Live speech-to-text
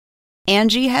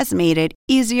Angie has made it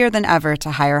easier than ever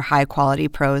to hire high-quality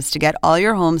pros to get all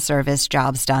your home service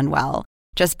jobs done well.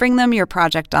 Just bring them your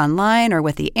project online or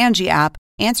with the Angie app,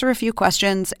 answer a few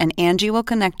questions, and Angie will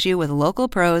connect you with local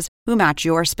pros who match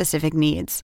your specific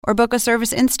needs. Or book a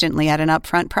service instantly at an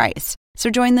upfront price. So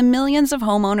join the millions of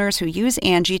homeowners who use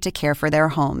Angie to care for their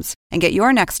homes and get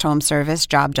your next home service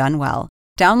job done well.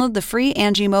 Download the free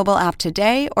Angie mobile app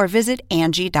today or visit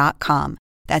Angie.com.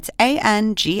 That's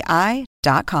ANGI.com.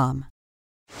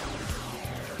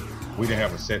 We didn't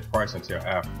have a set price until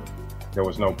after. There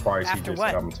was no price. After he just what?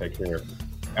 said, I'm going to take care of it.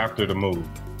 After the move.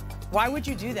 Why would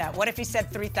you do that? What if he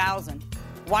said $3,000?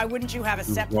 Why wouldn't you have a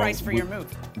set price for your move?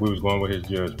 We was going with his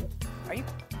judgment. Are you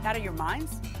out of your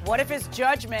minds? What if his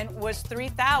judgment was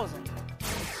 $3,000?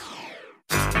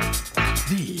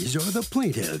 These are the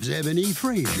plaintiffs, Ebony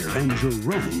Frazier and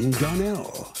Jerome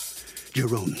Donnell.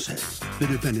 Jerome says the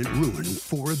defendant ruined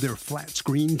 4 of their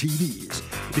flat-screen TVs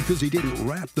because he didn't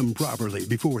wrap them properly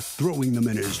before throwing them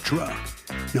in his truck.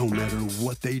 No matter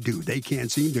what they do, they can't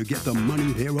seem to get the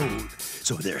money they're owed,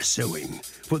 so they're suing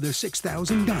for their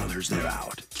 $6,000 they're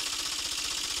out.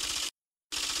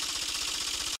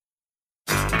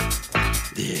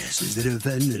 This is the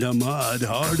defendant, Ahmaud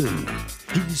Hardin.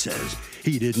 He says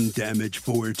he didn't damage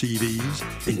 4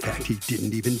 TVs. In fact, he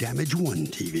didn't even damage 1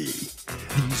 TV.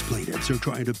 These plaintiffs are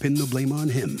trying to pin the blame on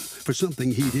him for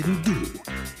something he didn't do,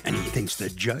 and he thinks the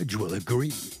judge will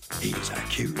agree. He's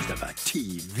accused of a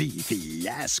TV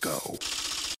fiasco.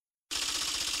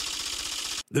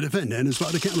 The defendant has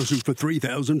filed a countersuit for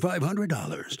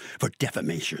 $3,500 for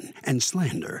defamation and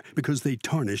slander because they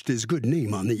tarnished his good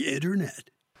name on the internet.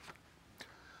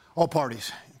 All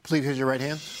parties, please raise your right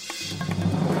hand.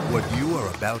 What you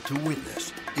are about to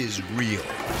witness is real.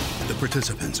 The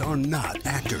participants are not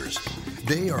actors.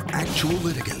 They are actual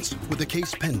litigants with a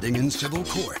case pending in civil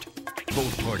court.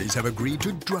 Both parties have agreed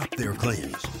to drop their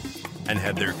claims and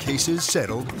have their cases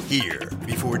settled here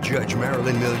before Judge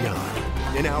Marilyn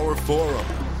Milian in our forum,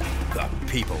 the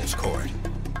People's Court.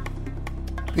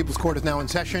 People's Court is now in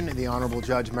session, and the Honorable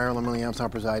Judge Marilyn Milian is now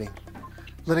presiding.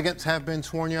 Litigants have been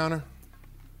sworn, Your Honor.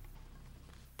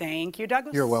 Thank you,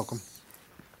 Douglas. You're welcome.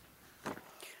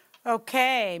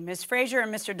 Okay, Ms. Frazier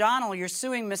and Mr. Donnell, you're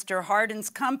suing Mr.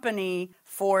 Hardin's company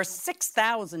for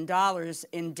 $6,000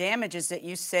 in damages that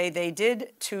you say they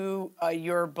did to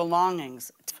your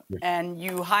belongings. And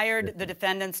you hired the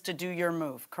defendants to do your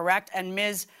move, correct? And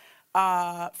Ms.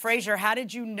 Frazier, how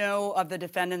did you know of the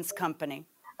defendant's company?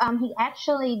 He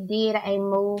actually did a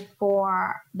move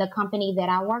for the company that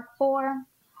I work for.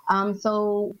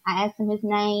 So I asked him his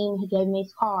name, he gave me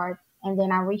his card, and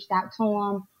then I reached out to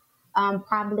him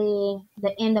probably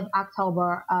the end of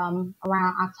October,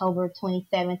 around October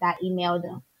 27th. I emailed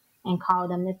him and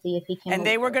called him to see if he can. And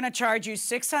they were going to charge you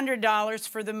 $600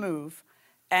 for the move.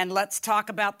 And let's talk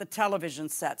about the television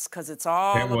sets, because it's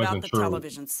all about the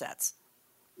television sets.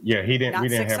 Yeah, we didn't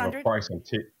have $600? a price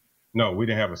until, no, we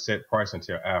didn't have a set price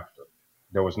until after.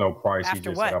 There was no price. After he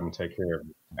just what? said, I'm going to take care of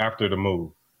it. After the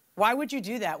move. Why would you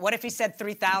do that? What if he said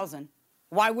 $3,000?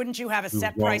 Why wouldn't you have a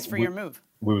set price for your move?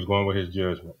 We was going with his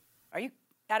judgment. Are you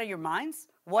out of your minds?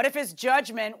 What if his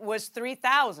judgment was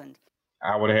 $3,000?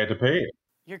 I would have had to pay it.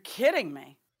 You're kidding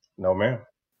me. No, ma'am.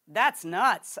 That's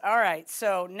nuts. All right.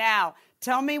 So now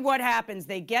tell me what happens.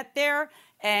 They get there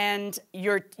and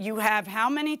you have how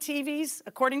many TVs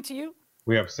according to you?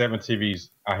 We have 7 TVs.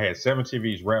 I had 7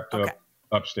 TVs wrapped up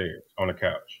upstairs on the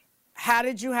couch. How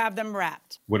did you have them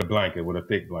wrapped? With a blanket, with a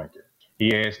thick blanket.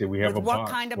 He asked that we have With a what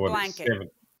box kind of for blanket? the 7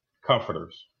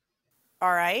 comforters.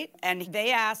 All right. And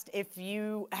they asked if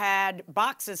you had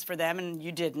boxes for them, and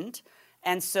you didn't.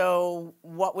 And so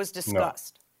what was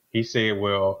discussed? No. He said,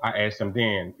 well, I asked him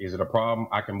then, is it a problem?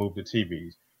 I can move the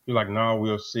TVs. He was like, no,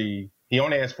 we'll see. He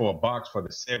only asked for a box for the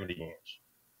 70-inch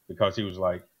because he was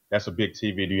like, that's a big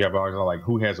TV. Do you have a box? I'm like,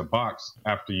 who has a box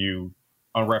after you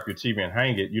unwrap your TV and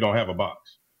hang it? You don't have a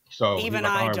box. So even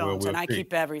like, I right, don't, we'll and I see.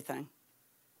 keep everything.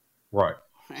 Right.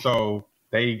 So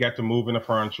they got to moving the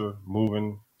furniture,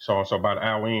 moving. So about an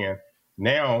hour in,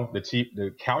 now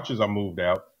the couches are moved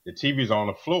out. The TV's on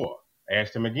the floor. I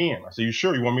asked him again. I said, you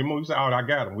sure you want me to move? He said, oh, I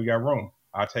got him. We got room.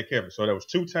 I'll take care of it. So there was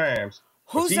 2 times.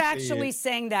 Who's actually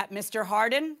saying that, Mr.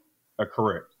 Hardin?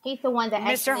 Correct. He's the one that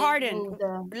Mr. Hardin,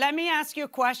 moved let me ask you a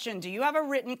question. Do you have a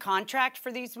written contract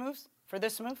for these moves, for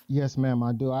this move? Yes, ma'am,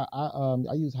 I do.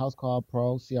 I use House Call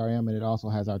Pro CRM, and it also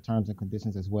has our terms and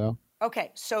conditions as well.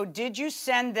 Okay, so did you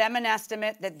send them an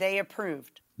estimate that they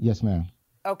approved? Yes, ma'am.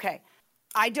 Okay.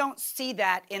 I don't see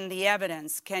that in the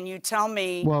evidence. Can you tell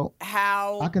me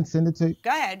how? I can send it to you.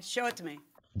 Go ahead, show it to me.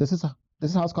 This is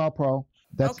House Call Pro.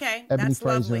 That's okay, Ebony that's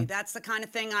Frazier. lovely. That's the kind of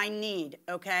thing I need,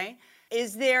 okay?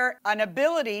 Is there an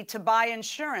ability to buy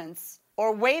insurance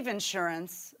or waive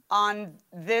insurance on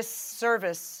this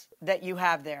service that you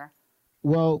have there?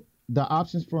 Well, the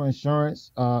options for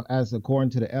insurance, as according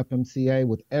to the FMCA,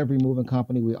 with every moving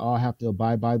company, we all have to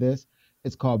abide by this.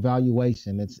 It's called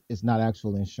valuation. It's not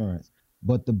actual insurance.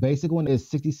 But the basic one is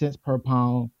 60 cents per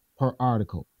pound per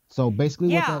article. So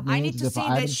basically what that means I need to is see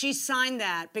that she signed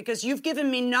that, because you've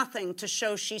given me nothing to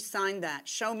show she signed that.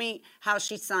 Show me how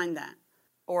she signed that,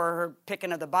 or her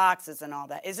picking of the boxes and all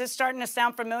that. Is this starting to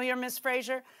sound familiar, Ms.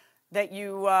 Frazier, that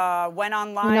you went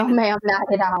online? No, ma'am, not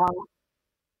at all.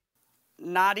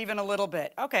 Not even a little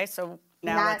bit. Okay, so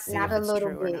now let's see if it's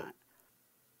true or not.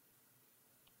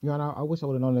 Your Honor, I wish I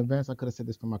would have known in advance. I could have said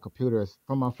this from my computer.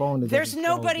 From my phone. There's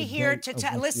nobody here to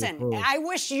tell. Listen, I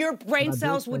wish your brain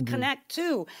cells would connect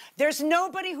too. There's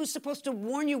nobody who's supposed to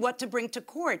warn you what to bring to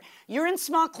court. You're in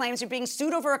small claims. You're being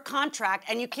sued over a contract,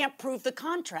 and you can't prove the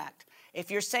contract. If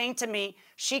you're saying to me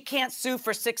she can't sue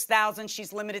for $6,000,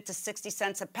 she's limited to 60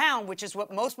 cents a pound, which is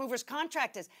what most movers'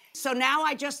 contract is. So now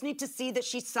I just need to see that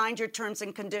she signed your terms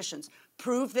and conditions.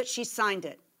 Prove that she signed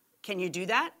it. Can you do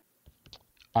that?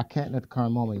 I can't at the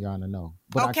current moment, Your Honor, no.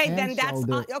 But okay, then that's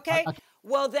okay.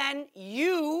 Well, then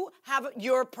you have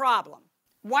your problem.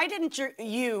 Why didn't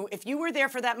you, if you were there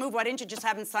for that move, why didn't you just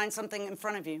have him sign something in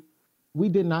front of you? We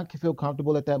did not feel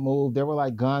comfortable at that move. There were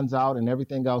like guns out and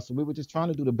everything else. So we were just trying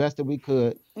to do the best that we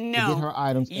could to get her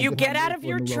items. You get out of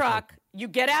your truck. You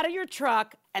get out of your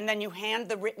truck, and then you hand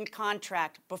the written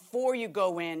contract before you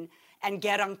go in and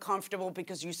get uncomfortable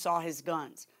because you saw his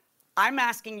guns. I'm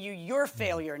asking you your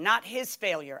failure, not his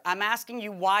failure. I'm asking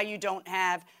you why you don't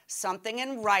have something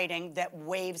in writing that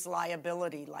waives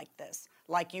liability like this,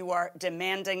 like you are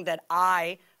demanding that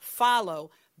I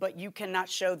follow, but you cannot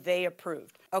show they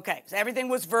approved. Okay, so everything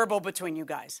was verbal between you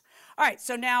guys. All right,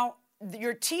 so now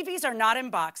your TVs are not in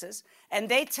boxes, and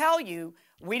they tell you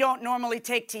we don't normally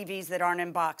take TVs that aren't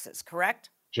in boxes, correct?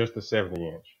 Just the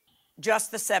 70-inch.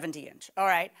 Just the 70-inch. All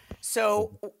right.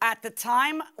 So at the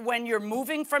time when you're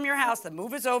moving from your house, the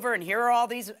move is over, and here are all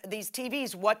these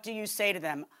TVs, what do you say to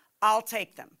them? I'll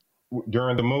take them.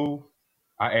 During the move,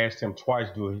 I asked him twice,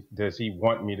 does he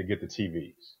want me to get the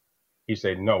TVs? He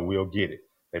said, no, we'll get it.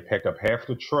 They packed up half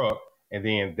the truck, and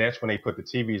then that's when they put the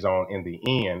TVs on in the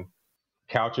end.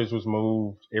 Couches was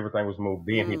moved. Everything was moved.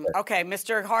 Then okay,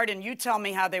 Mr. Hardin, you tell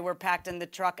me how they were packed in the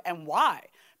truck and why.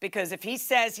 Because if he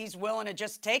says he's willing to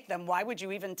just take them, why would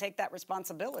you even take that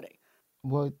responsibility?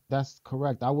 Well, that's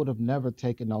correct. I would have never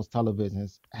taken those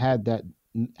televisions had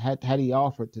he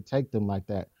offered to take them like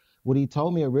that. What he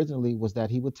told me originally was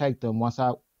that he would take them once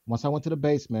I went to the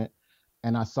basement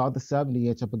and I saw the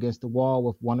 70-inch up against the wall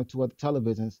with one or two other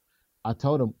televisions. I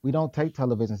told him, we don't take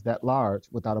televisions that large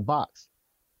without a box.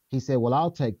 He said, well, I'll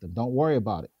take them. Don't worry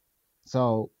about it.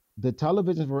 So the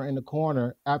televisions were in the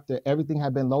corner after everything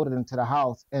had been loaded into the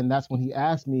house. And that's when he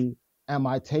asked me, am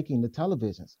I taking the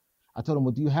televisions? I told him,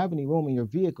 well, do you have any room in your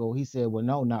vehicle? He said, well,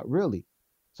 no, not really.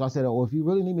 So I said, oh, if you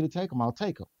really need me to take them, I'll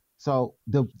take them. So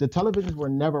the televisions were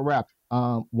never wrapped.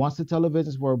 Once the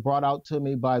televisions were brought out to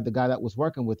me by the guy that was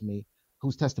working with me,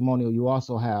 whose testimonial you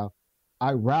also have,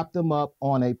 I wrapped them up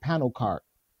on a panel cart.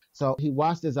 So he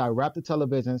watched as I wrapped the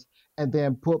televisions and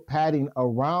then put padding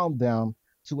around them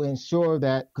to ensure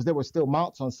that, because there were still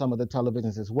mounts on some of the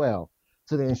televisions as well,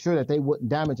 to ensure that they wouldn't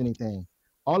damage anything.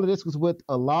 All of this was with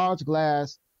a large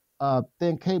glass,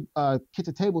 thin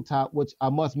kitchen tabletop, which I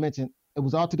must mention, it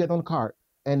was all together on the cart,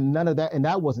 and none of that, and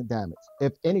that wasn't damaged.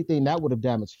 If anything, that would have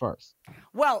damaged first.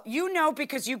 Well, you know,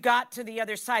 because you got to the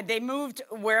other side. They moved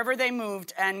wherever they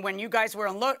moved, and when you guys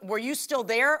were were you still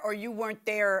there, or you weren't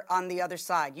there on the other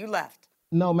side? You left.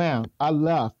 No, ma'am, I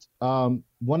left.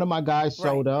 One of my guys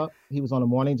showed up. He was on a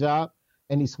morning job,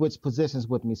 and he switched positions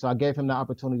with me. So I gave him the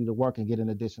opportunity to work and get in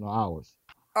additional hours.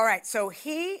 All right. So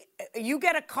you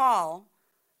get a call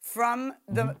from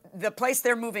the place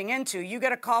they're moving into. You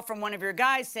get a call from one of your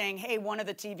guys saying, hey, one of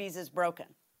the TVs is broken,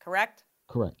 correct?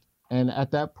 Correct. And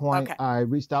at that point, I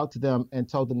reached out to them and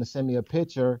told them to send me a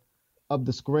picture of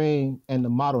the screen and the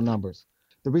model numbers.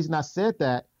 The reason I said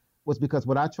that was because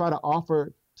what I try to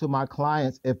offer to my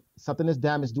clients, if something is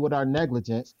damaged due to our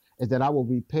negligence, is that I will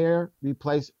repair,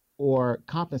 replace, or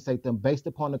compensate them based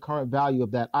upon the current value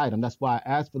of that item. That's why I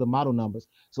asked for the model numbers.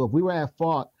 So if we were at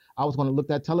fault, I was going to look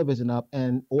that television up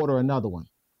and order another one.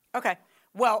 Okay.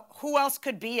 Well, who else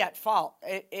could be at fault?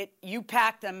 You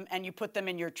packed them and you put them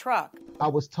in your truck. I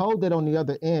was told that on the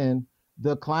other end,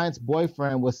 the client's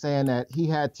boyfriend was saying that he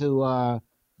had to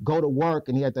go to work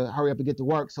and he had to hurry up and get to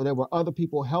work. So there were other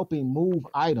people helping move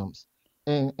items,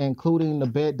 including the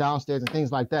bed downstairs and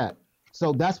things like that.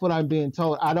 So that's what I'm being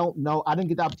told. I don't know. I didn't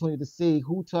get the opportunity to see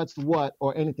who touched what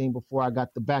or anything before I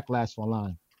got the backlash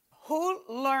online. Who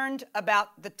learned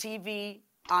about the TV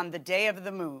on the day of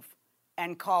the move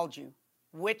and called you?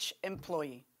 Which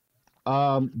employee?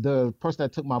 The person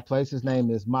that took my place, his name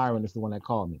is Myron, is the one that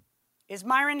called me. Is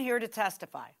Myron here to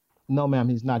testify? No, ma'am,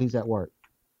 he's not. He's at work.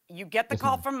 You get the Yes,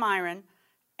 call ma'am. from Myron,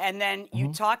 and then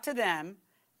you talk to them.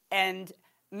 And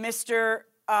Mr.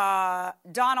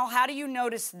 Donald, how do you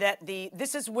notice that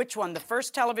this is which one? The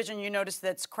first television you notice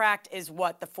that's cracked is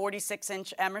what? The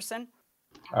 46-inch Emerson?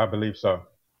 I believe so.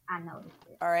 I noticed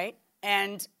it. All right.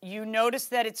 And you notice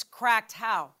that it's cracked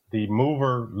how? The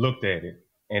mover looked at it,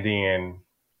 and then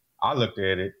I looked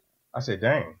at it. I said,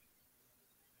 dang,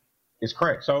 it's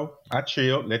cracked. So I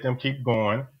chilled, let them keep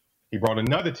going. He brought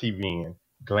another TV in,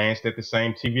 glanced at the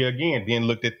same TV again, then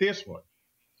looked at this one,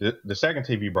 the second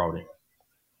TV he brought in.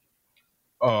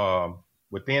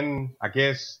 Within, I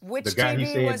guess, Which the guy TV he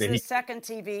said was that the he, second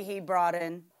TV he brought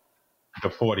in? the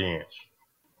 40-inch.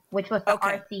 Which was the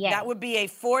Okay, RCA. that would be a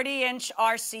 40-inch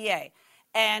RCA.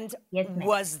 And Yes, ma'am.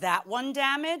 was that one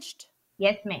damaged?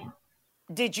 Yes, ma'am.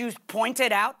 Did you point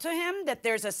it out to him that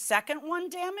there's a second one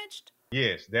damaged?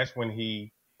 Yes, that's when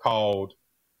he called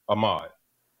Ahmad.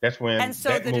 That's when And so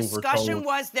that the mover discussion told,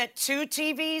 was that 2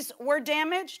 TVs were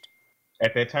damaged?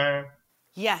 at that time,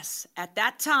 Yes. At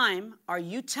that time, are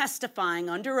you testifying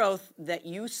under oath that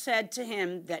you said to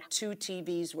him that 2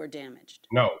 TVs were damaged?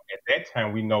 no, at that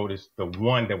time we noticed the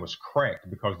one that was cracked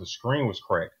because the screen was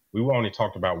cracked. We only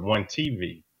talked about one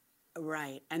TV.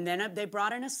 Right. And then they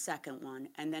brought in a second one.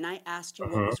 And then I asked you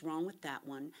what was wrong with that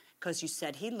one because you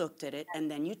said he looked at it.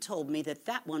 And then you told me that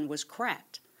that one was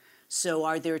cracked. So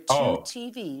are there 2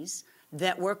 TVs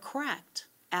that were cracked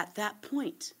at that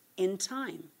point in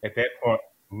time? At that point,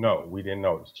 no, we didn't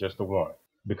notice, just the one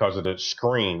because of the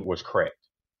screen was cracked.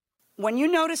 When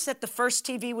you noticed that the first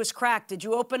TV was cracked, did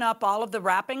you open up all of the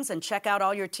wrappings and check out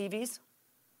all your TVs?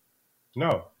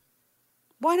 No,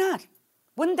 Why not?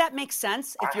 Wouldn't that make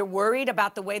sense? If you're worried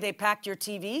about the way they packed your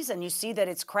TVs and you see that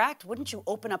it's cracked, wouldn't you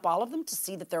open up all of them to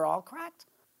see that they're all cracked?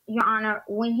 Your Honor,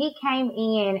 when he came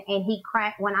in and he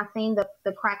cracked, when I seen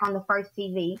the crack on the first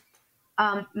TV,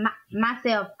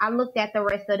 myself, I looked at the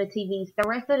rest of the TVs. The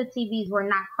rest of the TVs were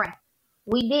not cracked.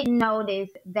 We didn't notice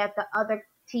that the other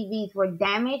TVs were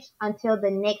damaged until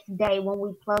the next day when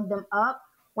we plugged them up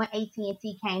when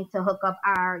AT&T came to hook up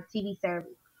our TV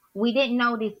service. We didn't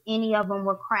notice any of them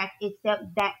were cracked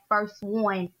except that first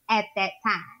one at that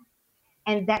time.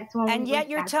 And that's when And we yet reached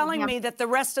you're out to telling him. me that the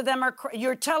rest of them are,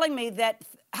 you're telling me that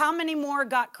how many more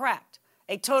got cracked?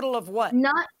 A total of what?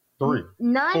 None 3,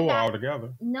 None 4 got,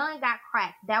 altogether. none got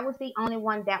cracked. That was the only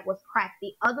one that was cracked.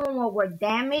 The other one were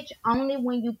damaged. Only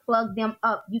when you plug them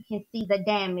up, you can see the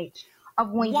damage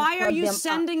of when Why you are plug you them up.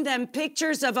 sending them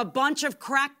pictures of a bunch of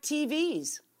cracked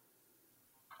TVs?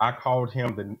 I called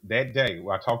him that day.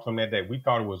 I talked to him that day. We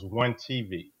thought it was one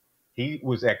TV. He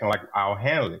was acting like, I'll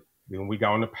handle it. Then we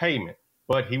got on the payment.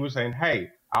 But he was saying, hey,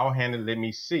 I'll handle it. Let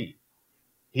me see.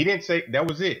 He didn't say that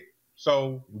was it.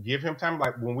 So we give him time.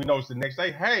 Like when we noticed the next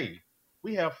day, hey,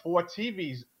 we have 4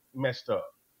 TVs messed up.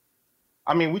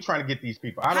 I mean, we're trying to get these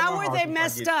people. I don't How know were how they we're trying to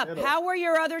messed get up? set How were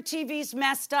your other TVs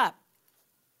messed up?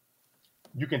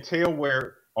 You can tell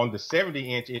where on the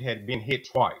 70-inch it had been hit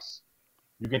twice.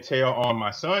 You can tell on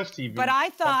my son's TV. But I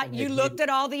thought something you had looked hit at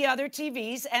all the other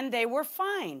TVs and they were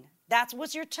fine. That's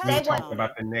what you're We were telling talking me.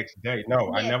 about the next day.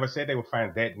 No, I Yes. never said they were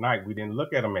fine that night. We didn't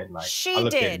look at them at night. She I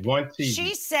looked did. at one TV.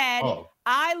 She said, Oh.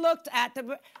 I looked at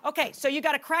the. Okay, so you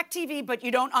got a cracked TV, but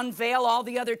you don't unveil all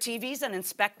the other TVs and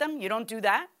inspect them? You don't do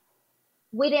that?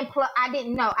 We didn't plug. I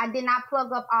didn't know. I did not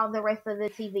plug up all the rest of the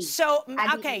TVs. So,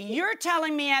 I okay, didn't- you're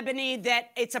telling me, Ebony,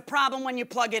 that it's a problem when you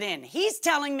plug it in. He's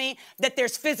telling me that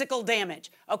there's physical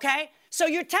damage, okay? So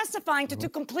you're testifying to 2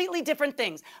 completely different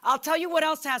things. I'll tell you what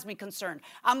else has me concerned.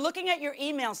 I'm looking at your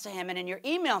emails to him, and in your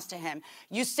emails to him,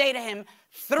 you say to him,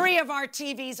 3 of our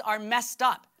TVs are messed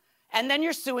up. And then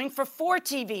you're suing for 4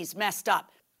 TVs messed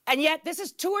up. And yet this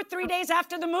is 2 or 3 days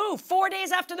after the move. 4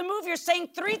 days after the move, you're saying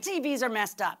 3 TVs are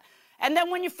messed up. And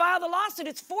then when you file the lawsuit,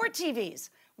 it's 4 TVs.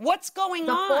 What's going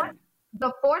on?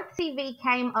 The fourth TV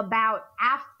came about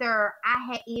after I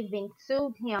had even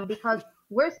sued him because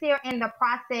we're still in the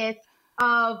process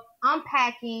of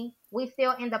unpacking. We're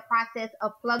still in the process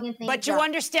of plugging things But you up.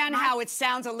 understand how it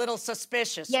sounds a little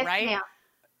suspicious, Yes, right? ma'am.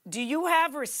 Do you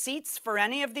have receipts for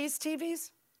any of these TVs?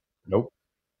 Nope.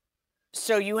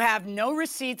 So you have no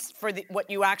receipts for what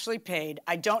you actually paid.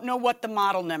 I don't know what the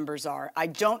model numbers are. I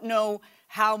don't know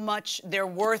how much they're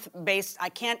worth I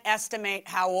can't estimate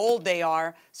how old they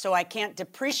are, so I can't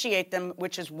depreciate them,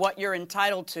 which is what you're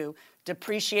entitled to,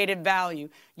 depreciated value.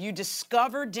 You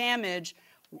discover damage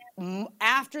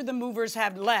after the movers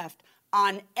have left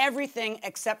on everything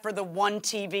except for the one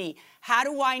TV. How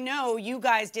do I know you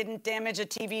guys didn't damage the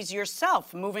TVs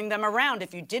yourself, moving them around,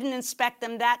 if you didn't inspect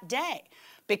them that day?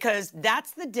 Because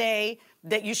that's the day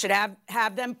that you should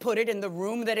have them put it in the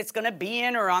room that it's going to be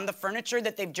in, or on the furniture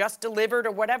that they've just delivered,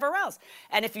 or whatever else.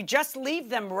 And if you just leave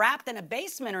them wrapped in a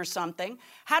basement or something,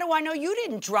 how do I know you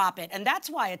didn't drop it? And that's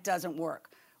why it doesn't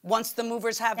work once the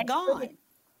movers have gone.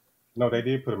 No, they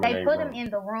did put them in. They put them in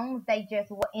the rooms. They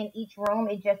just were in each room.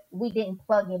 We didn't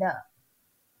plug it up.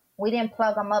 We didn't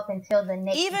plug them up until the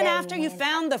next day. Even after you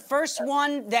found the first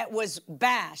one that was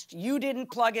bashed, you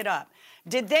didn't plug it up.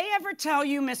 Did they ever tell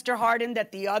you, Mr. Hardin,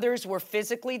 that the others were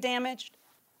physically damaged?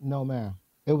 No, ma'am.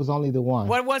 It was only the one.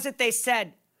 What was it they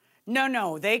said? No,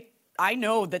 I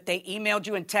know that they emailed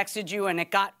you and texted you, and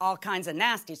it got all kinds of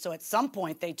nasty. So at some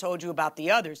point they told you about the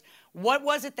others. What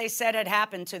was it they said had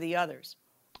happened to the others?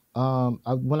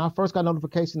 When I first got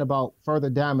notification about further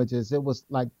damages, it was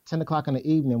like 10 o'clock in the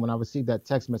evening when I received that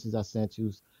text message I sent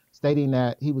you stating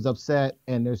that he was upset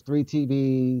and there's 3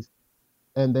 TVs.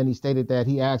 And then he stated that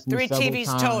he asked me 3 TVs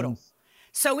times. Total.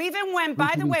 So even when,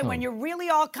 by the way, when you're really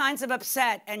all kinds of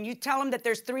upset and you tell him that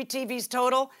there's 3 TVs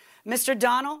total, Mr.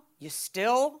 Donnell, you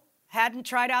still hadn't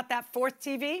tried out that 4th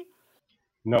TV?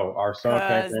 No, our son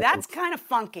came in. That's kind of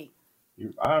funky.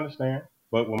 I understand.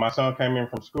 But when my son came in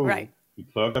from school, right, he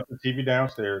plugged up the TV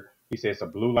downstairs. He said, it's a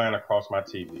blue line across my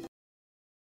TV.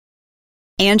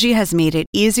 Angie has made it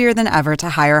easier than ever to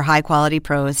hire high-quality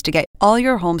pros to get all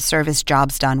your home service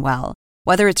jobs done well.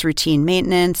 Whether it's routine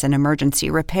maintenance, an emergency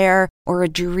repair, or a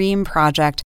dream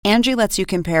project, Angie lets you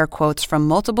compare quotes from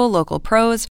multiple local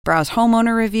pros, browse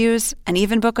homeowner reviews, and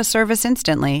even book a service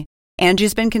instantly.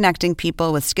 Angie's been connecting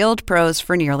people with skilled pros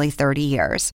for nearly 30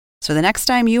 years. So the next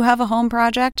time you have a home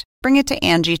project, bring it to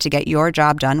Angie to get your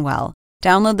job done well.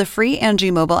 Download the free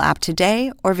Angie mobile app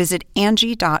today or visit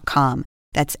Angie.com.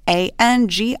 That's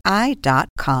ANGI.com.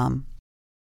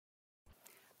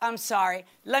 I'm sorry.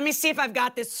 Let me see if I've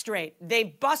got this straight. They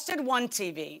busted one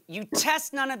TV. You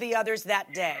test none of the others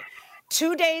that day.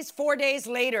 4 days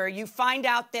later, you find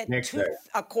out that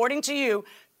according to you,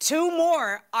 2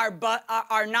 more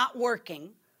are not working.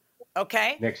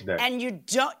 Okay? Next day. And you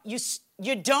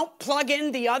don't plug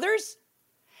in the others?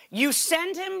 You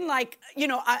send him a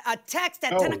text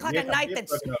at 10 o'clock at night.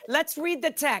 Let's read the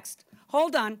text.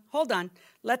 Hold on.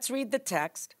 Let's read the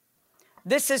text.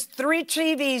 This is 3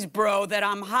 TVs, bro, that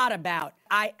I'm hot about.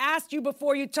 I asked you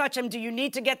before you touch them, do you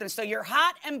need to get them? So you're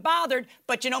hot and bothered,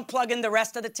 but you don't plug in the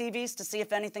rest of the TVs to see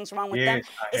if anything's wrong with them?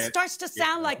 It starts to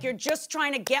sound like you're just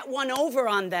trying to get one over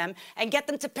on them and get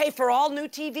them to pay for all new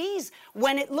TVs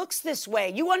when it looks this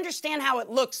way. You understand how it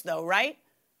looks, though, right?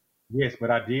 Yes, but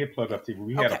I did plug up TV.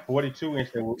 We had a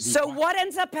 42-inch. So what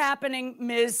ends up happening,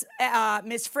 Ms.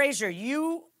 Frazier?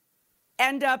 You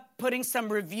end up putting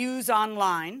some reviews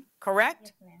online,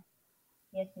 correct? Yes, ma'am.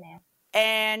 Yes, ma'am.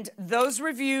 And those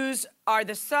reviews are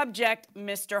the subject,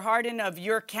 Mr. Hardin, of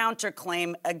your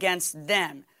counterclaim against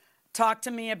them. Talk to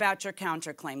me about your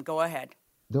counterclaim. Go ahead.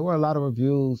 There were a lot of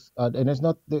reviews, and there's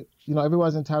not,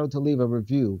 everyone's entitled to leave a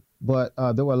review, but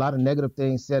there were a lot of negative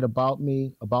things said about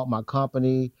me, about my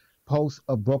company, posts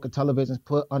of broken televisions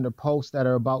put under posts that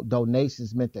are about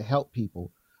donations meant to help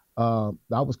people. I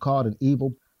was called an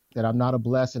evil, that I'm not a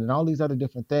blessing, and all these other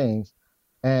different things.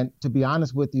 And to be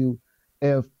honest with you,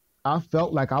 if I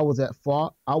felt like I was at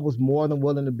fault, I was more than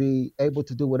willing to be able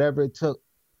to do whatever it took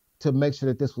to make sure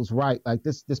that this was right. Like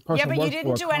this person. Yeah, but you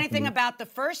didn't do anything about the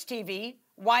first TV.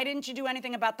 Why didn't you do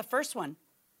anything about the first one?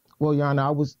 Well, Your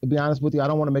Honor, to be honest with you, I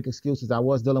don't want to make excuses. I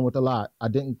was dealing with a lot. I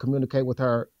didn't communicate with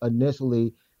her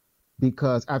initially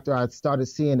because after I started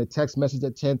seeing the text message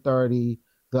at 10:30,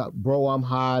 the bro, I'm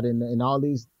hot, and all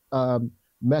these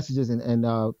messages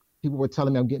and people were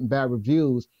telling me I'm getting bad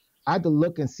reviews, I had to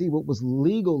look and see what was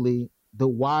legally the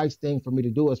wise thing for me to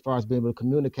do as far as being able to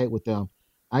communicate with them.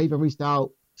 I even reached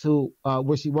out to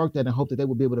where she worked at and hoped that they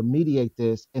would be able to mediate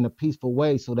this in a peaceful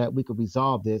way so that we could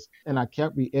resolve this. And I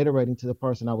kept reiterating to the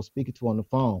person I was speaking to on the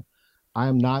phone, I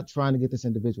am not trying to get this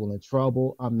individual in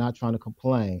trouble. I'm not trying to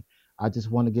complain. I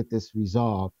just want to get this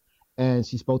resolved. And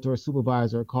she spoke to her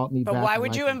supervisor, called me back. But why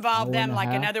would you involve them? Like,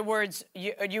 in other words,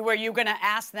 were you going to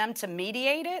ask them to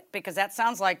mediate it? Because that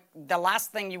sounds like the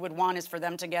last thing you would want is for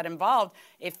them to get involved.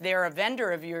 If they're a vendor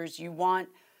of yours, you want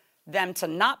them to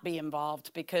not be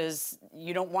involved because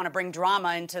you don't want to bring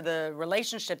drama into the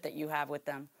relationship that you have with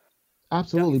them.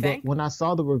 Absolutely. But think? when I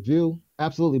saw the review,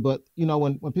 absolutely. But, you know,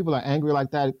 when people are angry like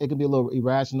that, it can be a little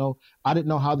irrational. I didn't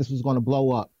know how this was going to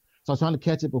blow up. So I was trying to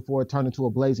catch it before it turned into a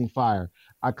blazing fire.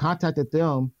 I contacted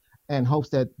them in hopes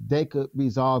that they could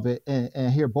resolve it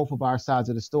and hear both of our sides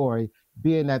of the story,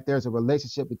 being that there's a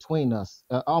relationship between us,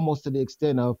 almost to the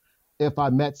extent of if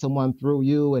I met someone through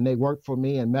you and they worked for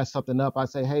me and messed something up, I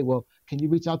say, hey, well, can you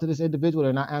reach out to this individual?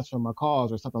 They're not answering my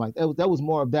calls or something like that. That was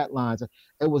more of that lines.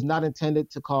 It was not intended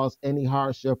to cause any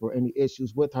hardship or any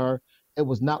issues with her. It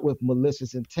was not with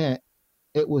malicious intent.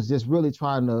 It was just really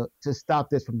trying to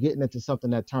stop this from getting into something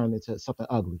that turned into something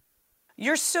ugly.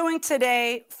 You're suing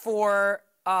today for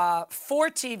 4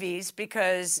 TVs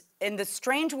because in the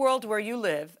strange world where you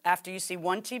live, after you see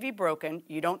one TV broken,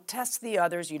 you don't test the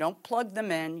others, you don't plug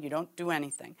them in, you don't do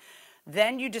anything.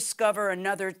 Then you discover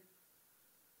another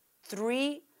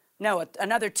 2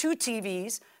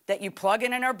 TVs that you plug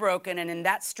in and are broken, and in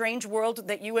that strange world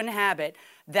that you inhabit,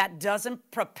 that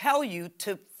doesn't propel you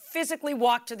to physically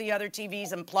walk to the other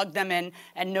TVs and plug them in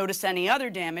and notice any other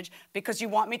damage, because you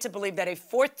want me to believe that a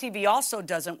 4th TV also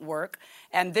doesn't work.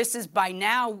 And this is by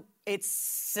now,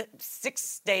 it's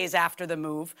 6 days after the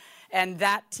move, and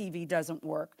that TV doesn't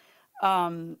work.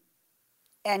 And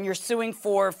you're suing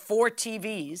for 4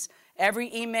 TVs. Every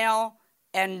email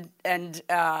and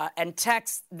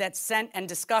text that's sent and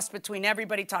discussed between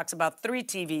everybody talks about 3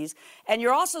 TVs. And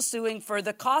you're also suing for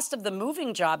the cost of the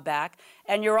moving job back,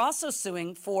 and you're also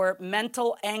suing for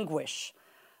mental anguish.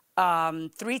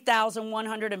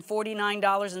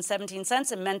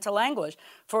 $3,149.17 in mental anguish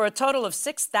for a total of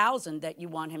 $6,000 that you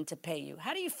want him to pay you.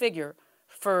 How do you figure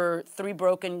for 3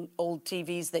 broken old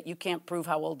TVs that you can't prove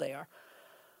how old they are?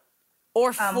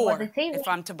 Or 4, if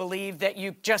I'm to believe that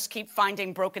you just keep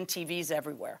finding broken TVs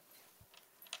everywhere.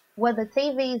 Well, the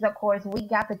TVs, of course, we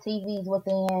got the TVs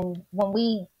when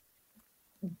we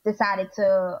decided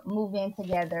to move in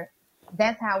together.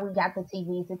 That's how we got the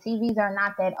TVs. The TVs are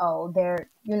not that old. They're,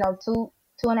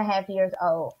 2.5 years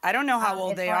old. I don't know how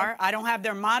old they are. I don't have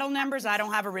their model numbers. I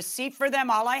don't have a receipt for them.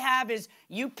 All I have is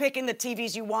you picking the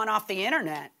TVs you want off the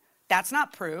internet. That's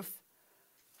not proof.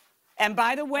 And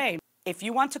by the way, if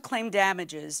you want to claim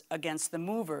damages against the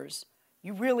movers,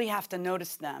 you really have to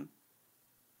notice them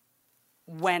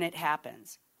when it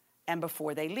happens and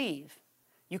before they leave.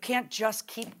 You can't just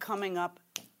keep coming up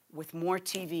with more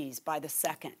TVs by the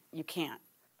second. You can't,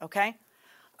 okay?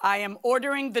 I am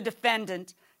ordering the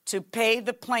defendant to pay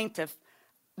the plaintiff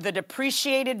the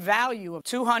depreciated value of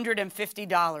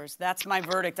 $250. That's my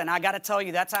verdict, and I got to tell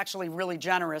you, that's actually really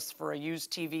generous for a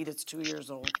used TV that's 2 years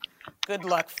old. Good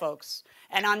luck, folks.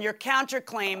 And on your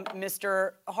counterclaim,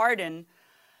 Mr. Hardin,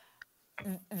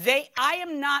 I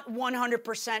am not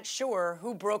 100% sure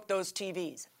who broke those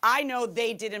TVs. I know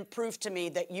they didn't prove to me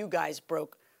that you guys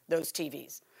broke those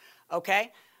TVs,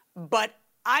 okay? But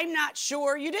I'm not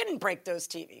sure you didn't break those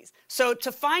TVs. So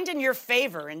to find in your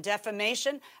favor in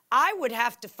defamation, I would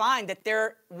have to find that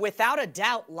they're without a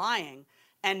doubt lying,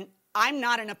 and I'm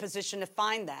not in a position to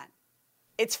find that.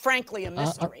 It's frankly a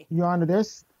mystery. Your Honor,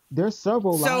 there's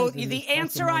several lies. So the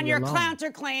answer on your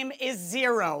counterclaim is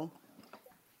 0.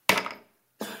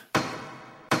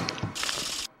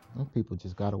 Those people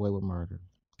just got away with murder.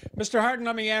 Mr. Hardin,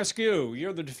 let me ask you.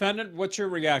 You're the defendant. What's your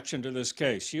reaction to this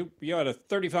case? You had a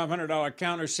 $3,500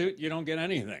 countersuit. You don't get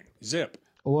anything. Zip.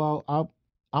 Well,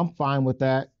 I'm fine with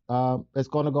that. It's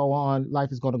going to go on.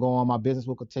 Life is going to go on. My business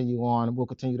will continue on. We'll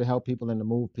continue to help people and to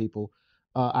move people.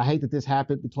 I hate that this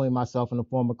happened between myself and the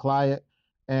former client,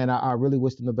 and I really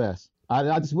wish them the best.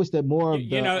 I just wish that more of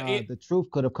the truth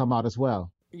could have come out as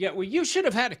well. Yeah, well, you should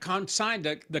have had to sign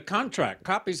the contract,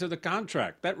 copies of the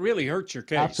contract. That really hurts your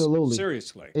case. Absolutely.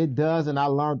 Seriously. It does, and I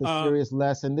learned a serious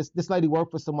lesson. This lady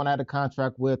worked for someone I had a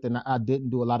contract with, and I didn't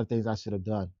do a lot of things I should have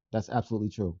done. That's absolutely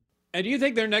true. And do you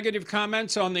think their negative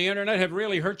comments on the internet have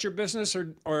really hurt your business,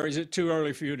 or is it too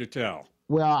early for you to tell?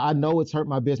 Well, I know it's hurt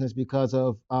my business because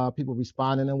of people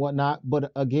responding and whatnot.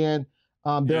 But again,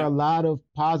 there are a lot of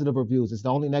positive reviews. It's the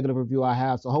only negative review I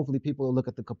have. So hopefully people will look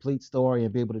at the complete story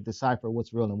and be able to decipher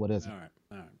what's real and what isn't.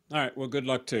 All right. Well, good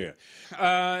luck to you.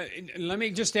 Let me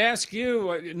just ask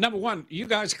you, number one, you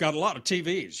guys got a lot of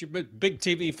TVs. You're big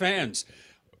TV fans.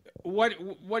 What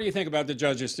do you think about the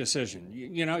judge's decision?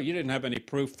 You didn't have any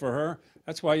proof for her.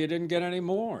 That's why you didn't get any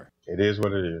more. It is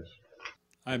what it is.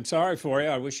 I'm sorry for you.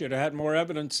 I wish you'd have had more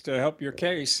evidence to help your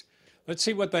case. Let's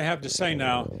see what they have to say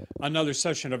now. Another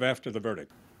session of After the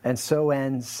Verdict. And so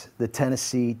ends the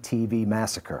Tennessee TV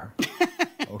massacre.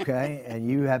 okay? And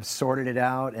you have sorted it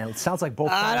out, and it sounds like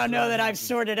both. I don't know that I've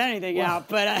sorted anything out,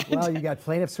 but well, you got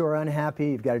plaintiffs who are unhappy.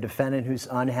 You've got a defendant who's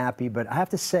unhappy. But I have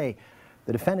to say,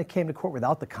 the defendant came to court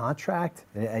without the contract.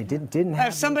 I didn't have.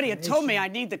 If somebody had told me I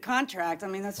need the contract, I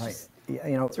mean, that's just.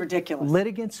 It's ridiculous.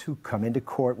 Litigants who come into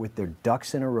court with their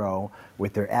ducks in a row,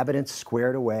 with their evidence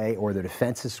squared away or their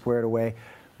defenses squared away,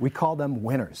 we call them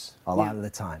winners a lot of the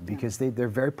time because they're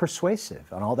very persuasive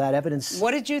and all that evidence.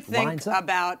 What did you think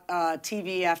about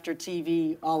TV after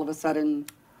TV all of a sudden?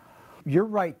 You're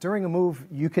right. During a move,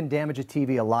 you can damage a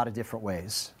TV a lot of different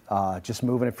ways. Just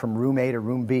moving it from room A to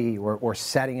room B or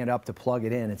setting it up to plug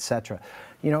it in, etc.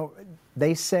 You know,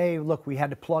 they say, look, we had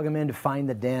to plug them in to find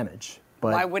the damage.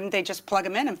 But why wouldn't they just plug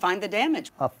them in and find the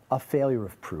damage? A failure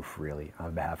of proof, really,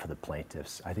 on behalf of the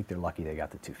plaintiffs. I think they're lucky they got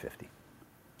the $250.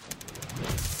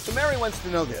 So Mary wants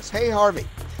to know this. Hey, Harvey,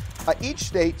 each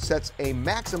state sets a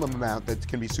maximum amount that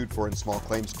can be sued for in small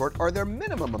claims court. Are there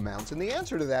minimum amounts? And the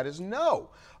answer to that is no.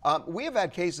 We have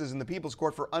had cases in the People's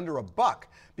Court for under $1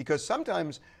 because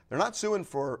sometimes they're not suing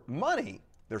for money,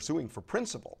 they're suing for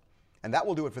principle. And that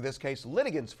will do it for this case.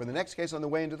 Litigants for the next case on the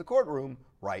way into the courtroom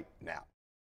right now.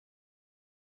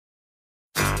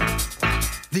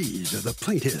 These are the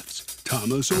plaintiffs,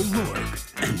 Thomas O'Rourke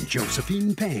and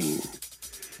Josephine Peng.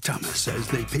 Thomas says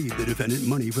they paid the defendant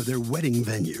money for their wedding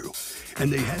venue,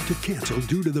 and they had to cancel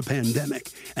due to the pandemic,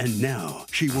 and now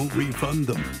she won't refund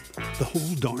them. The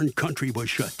whole darn country was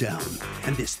shut down,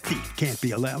 and this thief can't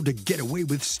be allowed to get away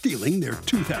with stealing their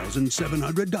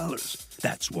 $2,700.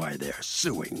 That's why they're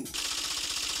suing.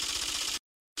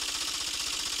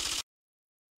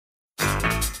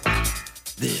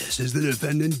 This is the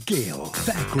defendant, Gail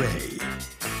Thackeray.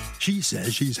 She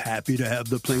says she's happy to have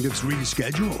the plaintiffs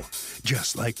reschedule,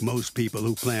 just like most people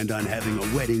who planned on having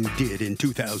a wedding did in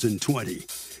 2020.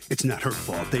 It's not her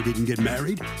fault they didn't get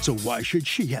married, so why should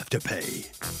she have to pay?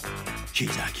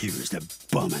 She's accused of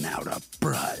bumming out a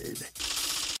bride.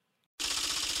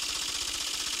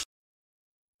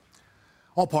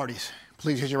 All parties,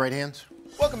 please raise your right hands.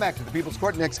 Welcome back to the People's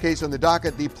Court. Next case on the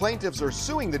docket. The plaintiffs are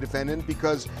suing the defendant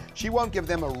because she won't give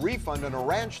them a refund on a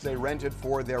ranch they rented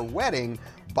for their wedding.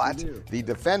 But the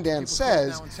defendant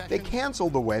says they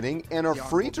canceled the wedding and are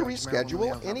free to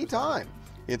reschedule anytime.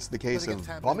 It's the case of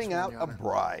bumming out a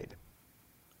bride.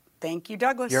 Thank you,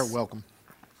 Douglas. You're welcome.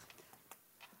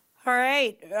 All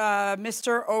right,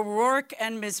 Mr. O'Rourke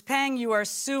and Ms. Peng, you are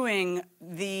suing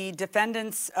the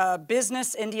defendant's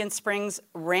business, Indian Springs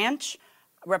Ranch,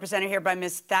 represented here by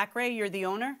Ms. Thackeray. You're the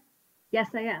owner? Yes,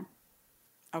 I am.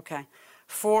 Okay.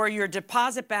 For your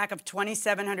deposit back of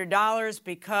 $2,700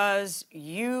 because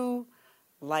you,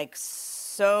 like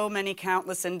so many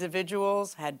countless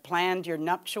individuals, had planned your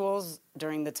nuptials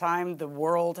during the time the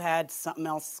world had something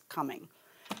else coming.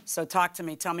 So talk to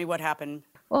me. Tell me what happened.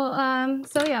 Well,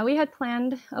 so yeah, we had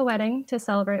planned a wedding to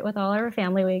celebrate with all our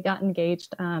family. We got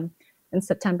engaged in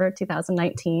September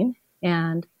 2019,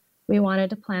 and we wanted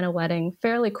to plan a wedding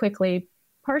fairly quickly,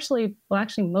 partially, well,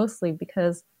 actually mostly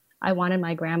because I wanted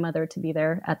my grandmother to be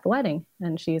there at the wedding,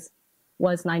 and she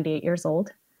was 98 years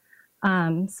old.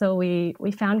 So we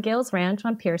found Gail's Ranch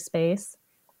on Pier Space.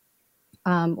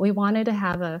 We wanted to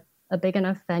have a big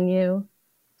enough venue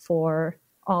for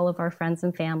all of our friends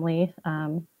and family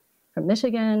from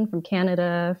Michigan, from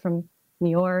Canada, from New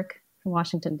York, from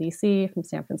Washington, D.C., from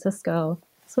San Francisco.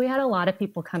 So we had a lot of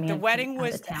people coming in. The wedding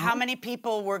was, how many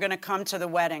people were going to come to the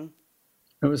wedding?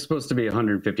 It was supposed to be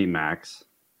 150 max.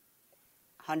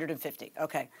 150,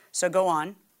 okay. So go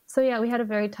on. So yeah, we had a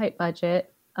very tight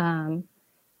budget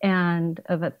and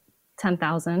of a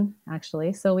 $10,000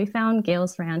 actually. So we found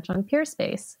Gail's Ranch on Pier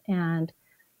Space, and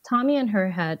Tommy and her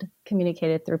had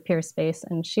communicated through Pier Space,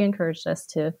 and she encouraged us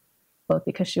to vote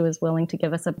because she was willing to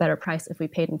give us a better price if we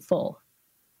paid in full.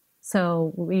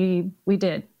 So we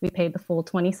did. We paid the full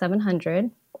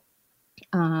 $2,700.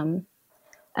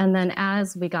 And then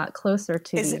as we got closer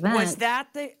to the event,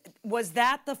 was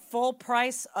that the full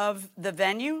price of the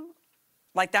venue?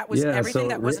 Like that was everything?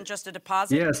 That wasn't just a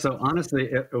deposit? Yeah, so honestly,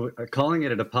 calling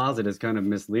it a deposit is kind of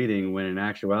misleading when in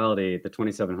actuality, the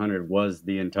 $2,700 was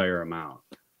the entire amount.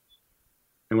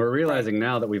 And we're realizing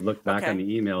now that we've looked back on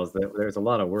the emails that there's a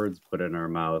lot of words put in our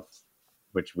mouths,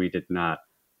 which we did not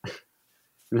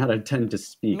intend to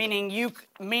speak. Meaning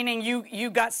you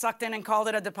got sucked in and called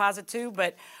it a deposit too?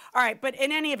 But all right, but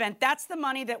in any event, that's the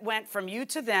money that went from you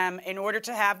to them in order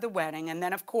to have the wedding. And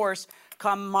then of course,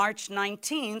 come March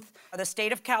 19th, the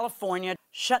state of California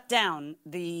shut down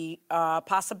the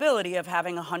possibility of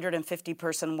having a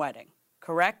 150-person wedding,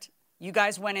 correct? You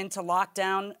guys went into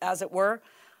lockdown, as it were,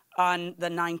 on the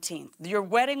 19th. Your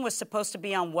wedding was supposed to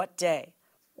be on what day?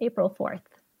 April 4th.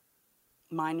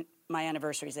 Mine My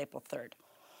anniversary is April 3rd.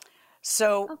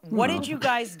 So what did you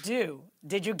guys do?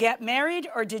 Did you get married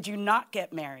or did you not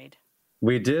get married?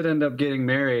 We did end up getting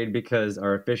married because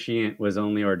our officiant was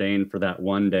only ordained for that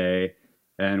one day.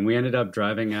 And we ended up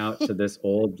driving out to this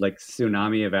old like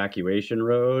tsunami evacuation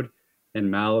road in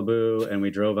Malibu. And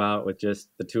we drove out with just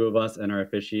the two of us and our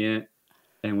officiant.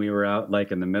 And we were out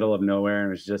like in the middle of nowhere and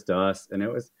it was just us. And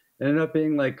it ended up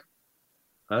being like,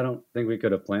 I don't think we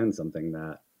could have planned something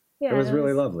that. Yeah, it was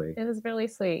really lovely. It was really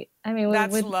sweet. I mean,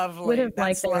 that's lovely.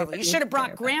 That's lovely. You should have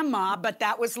brought Grandma, but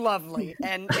that was lovely.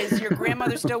 And is your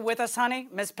grandmother still with us, honey?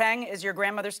 Miss Peng, is your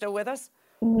grandmother still with us?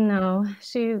 No,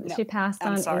 she passed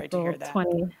on April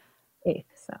 28th.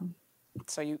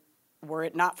 So were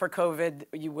it not for COVID,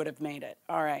 you would have made it.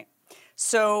 All right.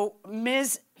 So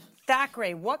Ms.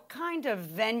 Thackeray, what kind of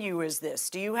venue is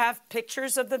this? Do you have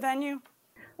pictures of the venue?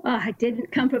 Oh, I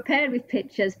didn't come prepared with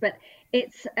pictures, but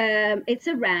it's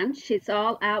a ranch. It's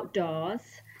all outdoors,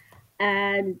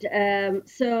 and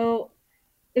so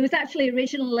it was actually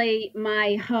originally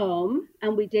my home,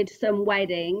 and we did some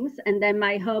weddings, and then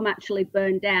my home actually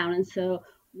burned down, and so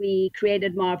we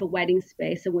created more of a wedding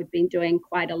space, and we've been doing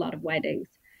quite a lot of weddings.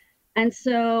 And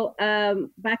so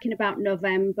back in about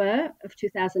November of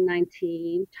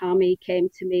 2019, Tommy came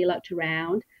to me, looked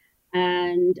around,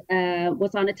 and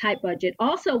was on a tight budget.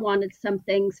 Also wanted some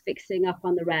things fixing up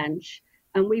on the ranch,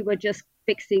 and we were just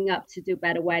fixing up to do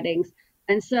better weddings.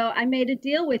 And so I made a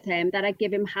deal with him that I'd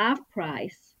give him half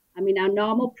price. I mean, our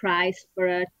normal price for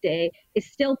a day is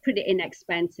still pretty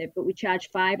inexpensive, but we charge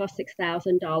 $5,000 or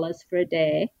 $6,000 for a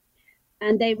day.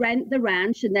 And they rent the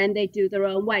ranch, and then they do their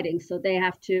own wedding. So they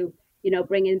have to,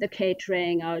 bring in the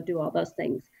catering or do all those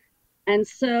things. And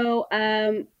so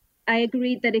I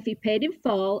agreed that if he paid in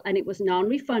full and it was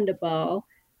non-refundable,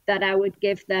 that I would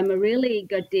give them a really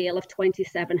good deal of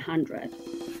 $2,700.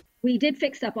 We did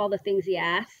fix up all the things he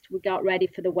asked. We got ready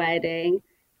for the wedding.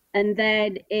 And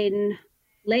then in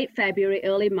late February,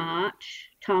 early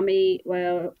March, Tommy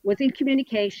was in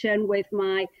communication with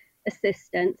my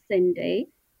assistant, Cindy,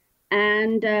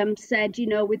 and said,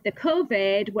 with the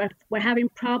COVID, we're having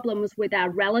problems with our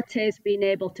relatives being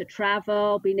able to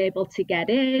travel, being able to get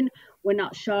in. We're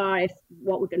not sure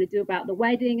what we're going to do about the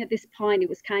wedding at this point. It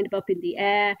was kind of up in the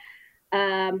air.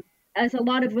 As a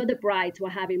lot of other brides were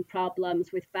having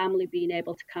problems with family being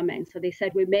able to come in. So they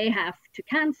said we may have to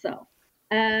cancel.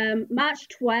 March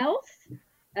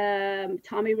 12th,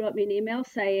 Tommy wrote me an email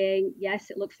saying, yes,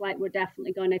 it looks like we're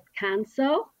definitely going to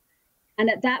cancel. And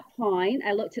at that point,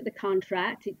 I looked at the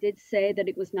contract. It did say that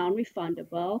it was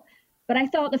non-refundable. But I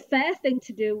thought the fair thing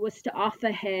to do was to offer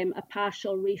him a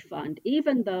partial refund,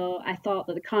 even though I thought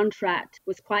that the contract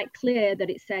was quite clear that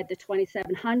it said the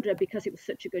 $2,700, because it was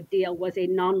such a good deal, was a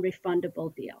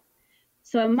non-refundable deal.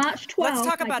 So on March 12th, let's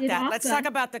talk about that. Let's talk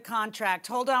about the contract.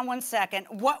 Hold on one second.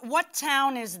 What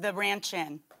town is the ranch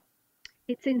in?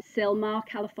 It's in Sylmar,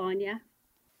 California.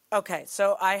 Okay,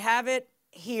 so I have it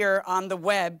here on the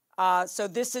web. So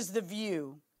this is the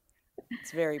view.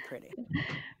 It's very pretty.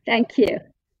 Thank you.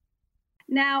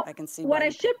 Now, I can see what I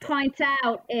should point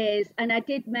out is, and I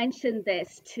did mention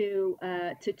this to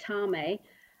Tommy,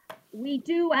 we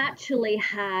do actually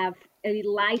have a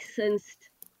licensed,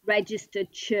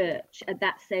 registered church at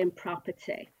that same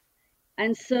property.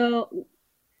 And so,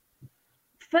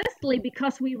 firstly,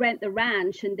 because we rent the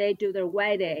ranch and they do their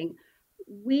wedding,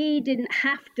 we didn't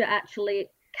have to actually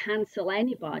cancel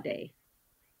anybody.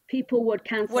 People would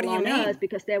cancel on us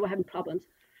because they were having problems.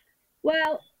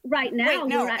 Well, right now,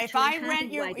 we're actually if I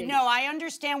rent your weddings. No, I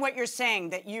understand what you're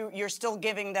saying, that you're still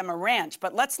giving them a ranch.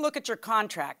 But let's look at your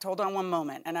contract. Hold on one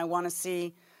moment, and I want to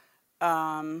see.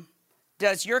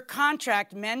 Does your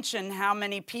contract mention how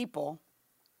many people?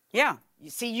 Yeah. You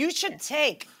see, you should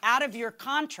take out of your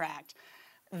contract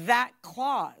that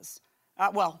clause.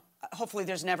 Hopefully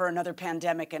there's never another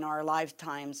pandemic in our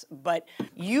lifetimes, but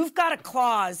you've got a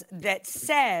clause that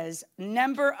says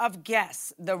number of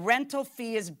guests. The rental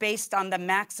fee is based on the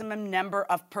maximum number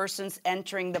of persons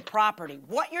entering the property.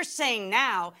 What you're saying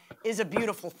now is a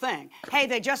beautiful thing. Hey,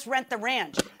 they just rent the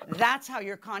ranch. That's how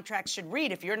your contract should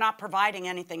read if you're not providing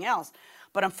anything else.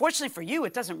 But unfortunately for you,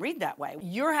 it doesn't read that way.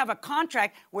 You have a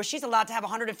contract where she's allowed to have a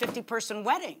 150-person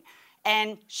wedding,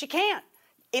 and she can't.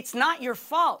 It's not your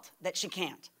fault that she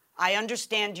can't. I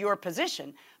understand your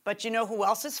position, but you know who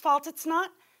else's fault it's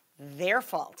not? Their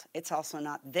fault. It's also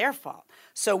not their fault.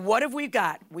 So what have we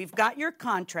got? We've got your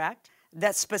contract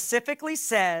that specifically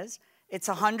says it's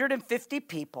 150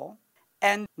 people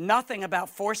and nothing about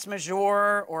force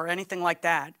majeure or anything like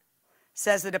that.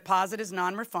 Says the deposit is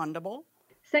non-refundable.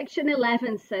 Section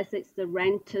 11 says it's the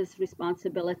renter's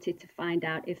responsibility to find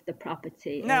out if the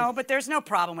property No, but there's no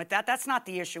problem with that. That's not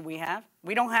the issue we have.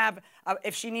 We don't have,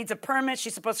 if she needs a permit,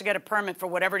 she's supposed to get a permit for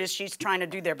whatever it is she's trying to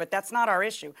do there, but that's not our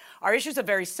issue. Our issue is a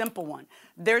very simple one.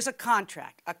 There's a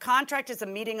contract. A contract is a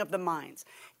meeting of the minds.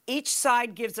 Each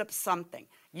side gives up something.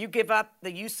 You give up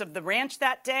the use of the ranch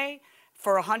that day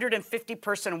for a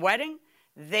 150-person wedding.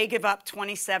 They give up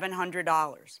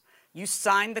 $2,700. You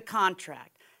signed the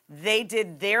contract. They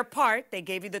did their part. They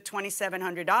gave you the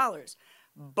 $2,700.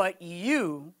 But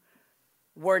you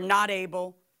were not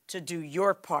able to do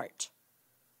your part.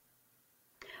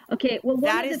 Okay, well,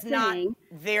 that is not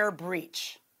their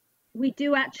breach. We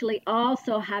do actually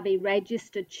also have a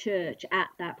registered church at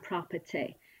that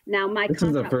property. Now, this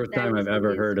is the first time I've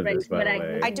ever heard of this, by the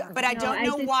way. I don't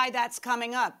know why that's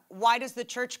coming up. Why does the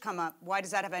church come up? Why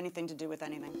does that have anything to do with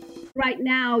anything? Right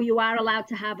now, you are allowed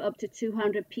to have up to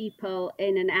 200 people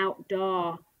in an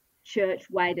outdoor church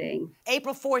wedding.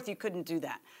 April 4th, you couldn't do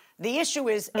that. The issue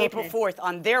is April 4th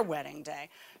on their wedding day.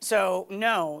 So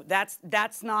no,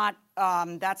 that's not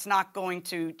going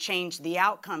to change the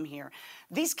outcome here.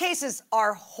 These cases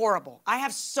are horrible. I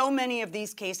have so many of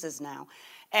these cases now.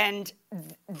 And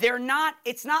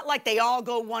it's not like they all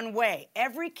go one way.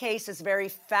 Every case is very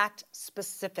fact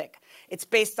specific. It's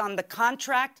based on the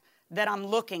contract that I'm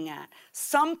looking at.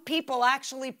 Some people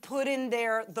actually put in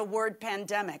there the word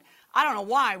pandemic. I don't know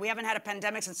why. We haven't had a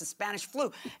pandemic since the Spanish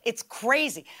flu. It's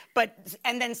crazy.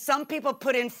 And then some people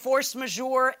put in force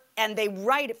majeure, and they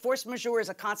write it. Force majeure is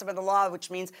a concept of the law, which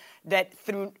means that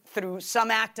through some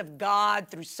act of God,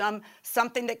 through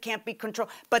something that can't be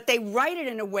controlled. But they write it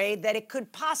in a way that it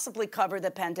could possibly cover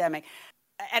the pandemic.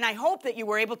 And I hope that you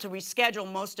were able to reschedule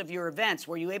most of your events.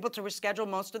 Were you able to reschedule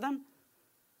most of them?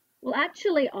 Well,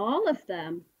 actually, all of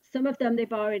them. Some of them,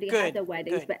 they've already had their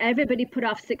weddings, but everybody put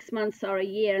off 6 months or a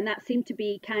year, and that seemed to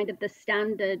be kind of the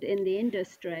standard in the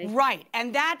industry. Right,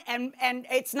 and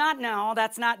it's not, no,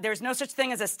 that's not, there's no such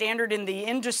thing as a standard in the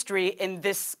industry in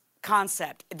this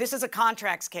concept. This is a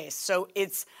contracts case, so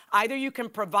it's either you can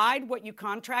provide what you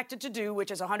contracted to do, which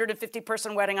is a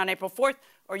 150-person wedding on April 4th,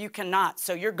 or you cannot,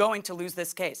 so you're going to lose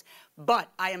this case.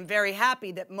 But I am very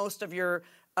happy that most of your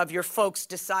folks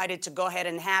decided to go ahead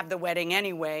and have the wedding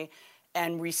anyway,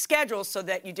 and reschedule so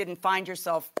that you didn't find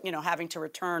yourself, having to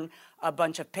return a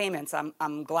bunch of payments.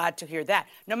 I'm glad to hear that.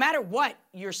 No matter what,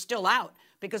 you're still out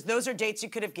because those are dates you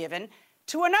could have given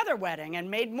to another wedding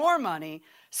and made more money.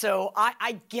 So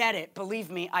I get it. Believe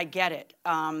me, I get it.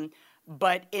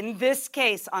 But in this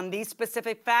case, on these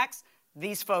specific facts,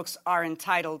 these folks are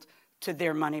entitled to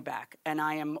their money back. And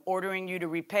I am ordering you to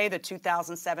repay the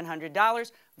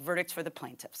 $2,700. Verdicts for the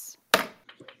plaintiffs.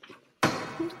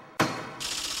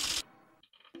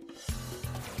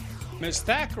 Ms.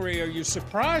 Thackeray, are you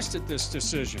surprised at this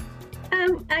decision?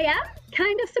 I am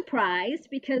kind of surprised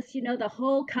because, the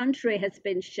whole country has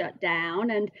been shut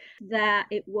down and that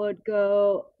it would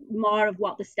go more of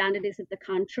what the standard is of the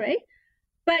country.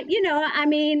 But,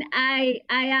 I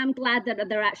am glad that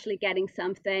they're actually getting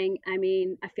something.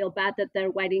 I feel bad that their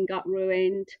wedding got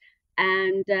ruined.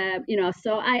 And,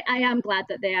 so I am glad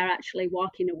that they are actually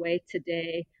walking away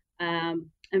today and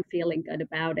feeling good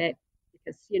about it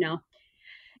because,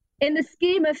 in the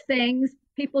scheme of things,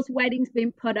 people's weddings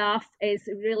being put off is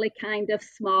really kind of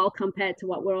small compared to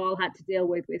what we all had to deal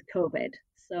with COVID.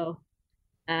 So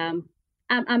I'm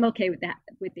okay with that,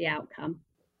 with the outcome.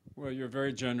 Well, you're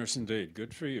very generous indeed.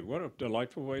 Good for you. What a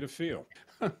delightful way to feel.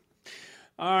 All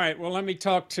right. Well, let me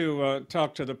talk to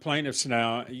the plaintiffs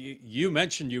now. You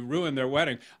mentioned you ruined their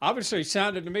wedding. Obviously, it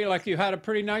sounded to me like you had a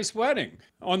pretty nice wedding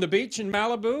on the beach in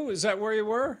Malibu. Is that where you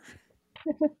were?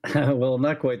 Well,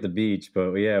 not quite the beach,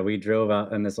 but yeah, we drove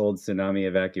out on this old tsunami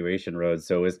evacuation road.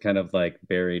 So it was kind of like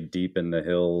buried deep in the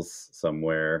hills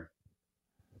somewhere.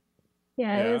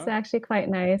 Yeah, it was actually quite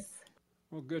nice.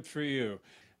 Well, good for you.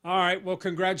 All right. Well,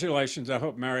 congratulations. I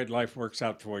hope married life works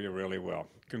out for you really well.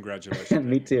 Congratulations.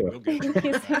 Me too. Thank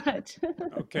you so much.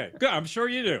 Okay, good. I'm sure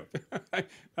you do.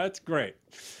 That's great.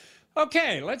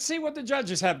 Okay, let's see what the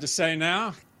judges have to say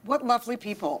now. What lovely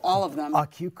people, all of them. A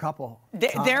cute couple.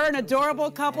 They're an adorable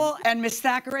couple, and Miss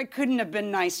Thackeray couldn't have been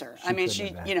nicer.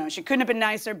 She couldn't have been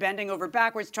nicer, bending over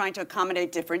backwards, trying to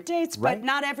accommodate different dates. Right. But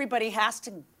not everybody has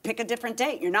to pick a different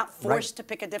date. You're not forced to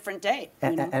pick a different date.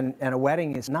 And a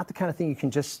wedding is not the kind of thing you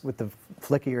can just, with the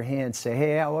flick of your hand, say,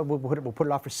 hey, we'll put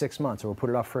it off for 6 months, or we'll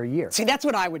put it off for a year. See, that's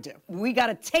what I would do. We got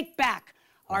to take back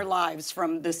our lives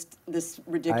from this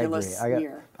ridiculous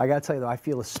year. I got to tell you, though, I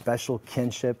feel a special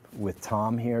kinship with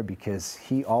Tom here because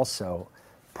he also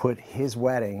put his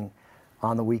wedding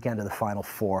on the weekend of the Final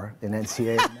Four in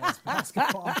NCAA men's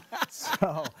basketball.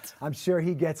 So I'm sure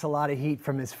he gets a lot of heat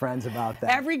from his friends about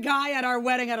that. Every guy at our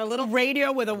wedding had a little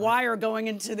radio with a wire going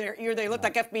into their ear. They looked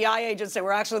like FBI agents that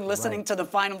were actually listening to the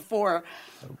Final Four.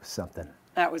 Something.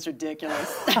 That was ridiculous.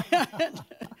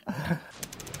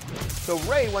 So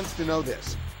Ray wants to know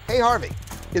this. Hey, Harvey,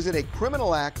 is it a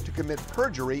criminal act to commit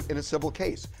perjury in a civil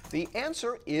case? The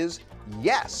answer is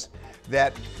yes,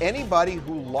 that anybody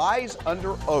who lies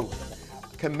under oath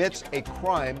commits a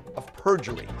crime of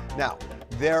perjury. Now,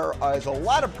 there is a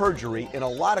lot of perjury in a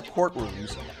lot of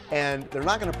courtrooms, and they're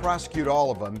not going to prosecute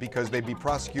all of them because they'd be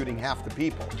prosecuting half the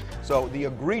people. So the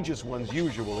egregious ones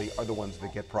usually are the ones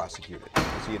that get prosecuted.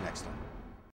 See you next time.